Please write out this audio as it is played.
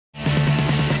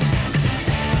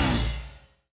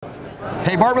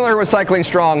Hey, Bart Miller with Cycling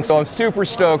Strong. So I'm super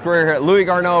stoked. We're here at Louis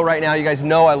Garneau right now. You guys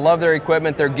know I love their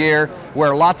equipment, their gear.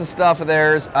 Wear lots of stuff of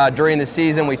theirs during the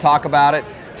season. We talk about it.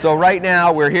 So right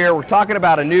now we're here. We're talking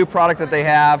about a new product that they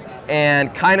have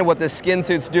and kind of what this skin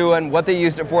suit's doing, what they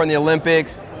used it for in the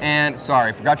Olympics. And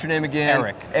sorry, forgot your name again.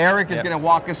 Eric. Eric is going to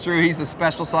walk us through. He's the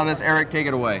specialist on this. Eric, take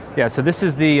it away. Yeah, so this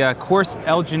is the Course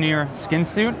Engineer skin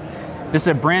suit. This is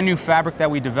a brand new fabric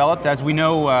that we developed. As we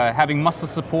know, having muscle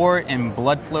support and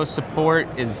blood flow support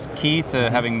is key to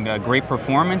having great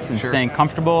performance and staying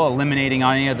comfortable, eliminating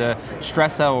any of the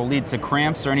stress that will lead to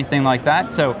cramps or anything like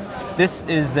that. So this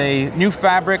is a new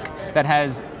fabric that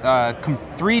has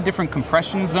 3 different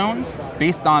compression zones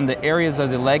based on the areas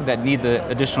of the leg that need the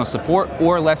additional support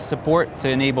or less support to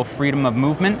enable freedom of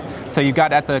movement. So you've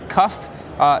got at the cuff,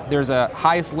 there's a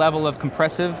highest level of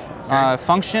compressive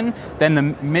function. Then the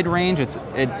mid-range,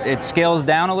 it scales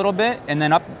down a little bit, and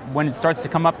then up when it starts to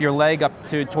come up your leg up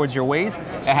towards your waist,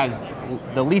 it has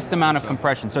the least amount of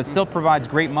compression. So it still provides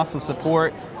great muscle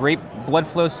support, great blood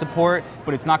flow support,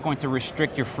 but it's not going to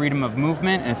restrict your freedom of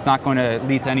movement, and it's not going to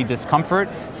lead to any discomfort.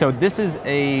 So this is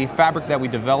a fabric that we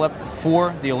developed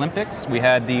for the Olympics. We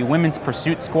had the women's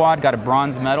pursuit squad got a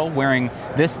bronze medal wearing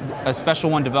this, a special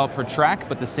one developed for track,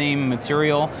 but the same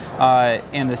material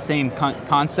and the same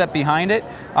concept behind it.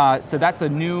 So that's a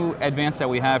new advance that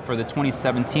we have for the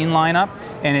 2017 lineup,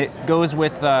 and it goes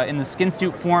with, in the skin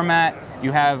suit format,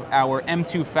 you have our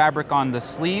M2 fabric on the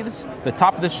sleeves, the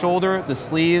top of the shoulder, the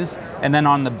sleeves, and then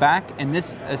on the back. And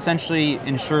this essentially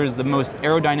ensures the most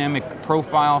aerodynamic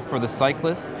profile for the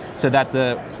cyclist so that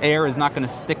the air is not going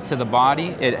to stick to the body.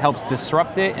 It helps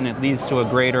disrupt it, and it leads to a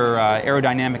greater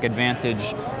aerodynamic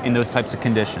advantage in those types of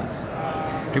conditions.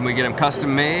 Can we get them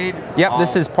custom made? Yep,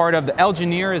 this is part of the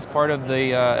Engineer is part of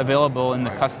the available in the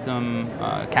custom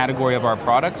category of our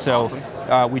product. So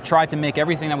we try to make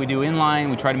everything that we do inline.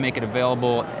 We try to make it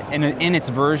available in its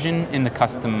version in the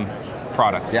custom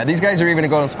products. Yeah, these guys are even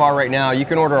going as far right now. You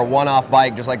can order a one-off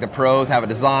bike just like the pros, have it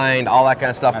designed, all that kind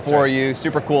of stuff for you.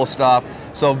 Super cool stuff.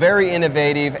 So very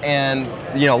innovative, and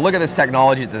you know, look at this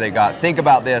technology that they got. Think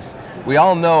about this. We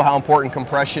all know how important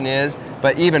compression is,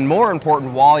 but even more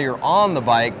important while you're on the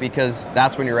bike, because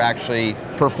that's when you're actually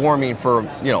performing for,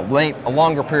 you know, a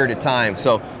longer period of time.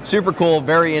 So super cool,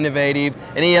 very innovative.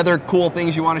 Any other cool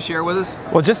things you want to share with us?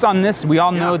 Well, just on this, we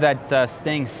all know that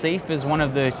staying safe is one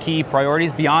of the key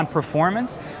priorities beyond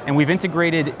performance, and we've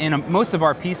integrated in most of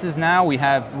our pieces now. We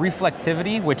have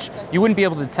reflectivity, which you wouldn't be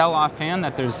able to tell offhand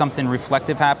that there's something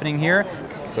reflective happening here.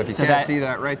 So if you can't see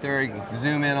that right there, you can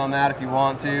zoom in on that if you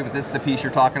want to, but this is the piece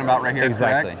you're talking about right here,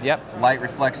 exactly, correct? Yep. Light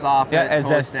reflects off it.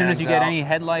 As soon as you get any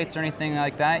headlights or anything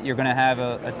like that, you're going to have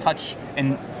a touch,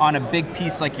 and on a big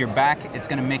piece like your back, it's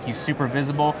going to make you super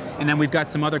visible. And then we've got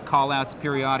some other call-outs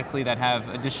periodically that have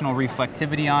additional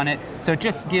reflectivity on it. So it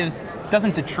just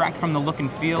doesn't detract from the look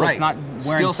and feel. Right. It's not wearing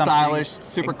Still something stylish,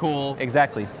 super cool.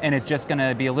 Exactly. And it's just going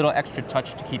to be a little extra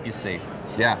touch to keep you safe.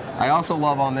 Yeah, I also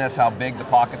love on this how big the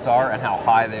pockets are and how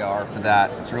high they are for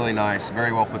that. It's really nice,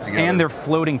 very well put together. And they're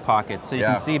floating pockets, so you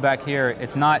can see back here,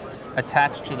 it's not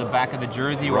attached to the back of the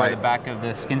jersey or the back of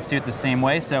the skin suit the same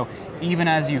way. So even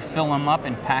as you fill them up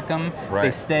and pack them,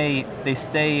 they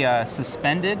stay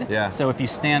suspended. Yeah. So if you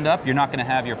stand up, you're not going to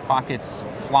have your pockets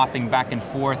flopping back and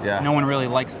forth. Yeah. No one really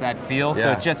likes that feel.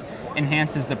 So it just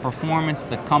enhances the performance,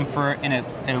 the comfort, and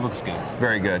it looks good.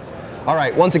 Very good. All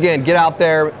right, once again, get out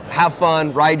there, have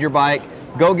fun, ride your bike.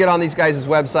 Go get on these guys'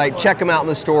 website, check them out in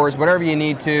the stores, whatever you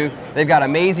need to. They've got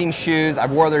amazing shoes.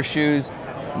 I've wore their shoes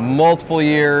multiple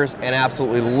years and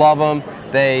absolutely love them.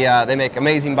 They make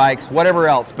amazing bikes, whatever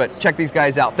else, but check these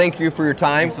guys out. Thank you for your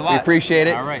time. Thanks a lot. We appreciate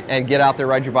it. All right. And get out there,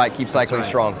 ride your bike, keep cycling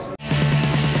strong.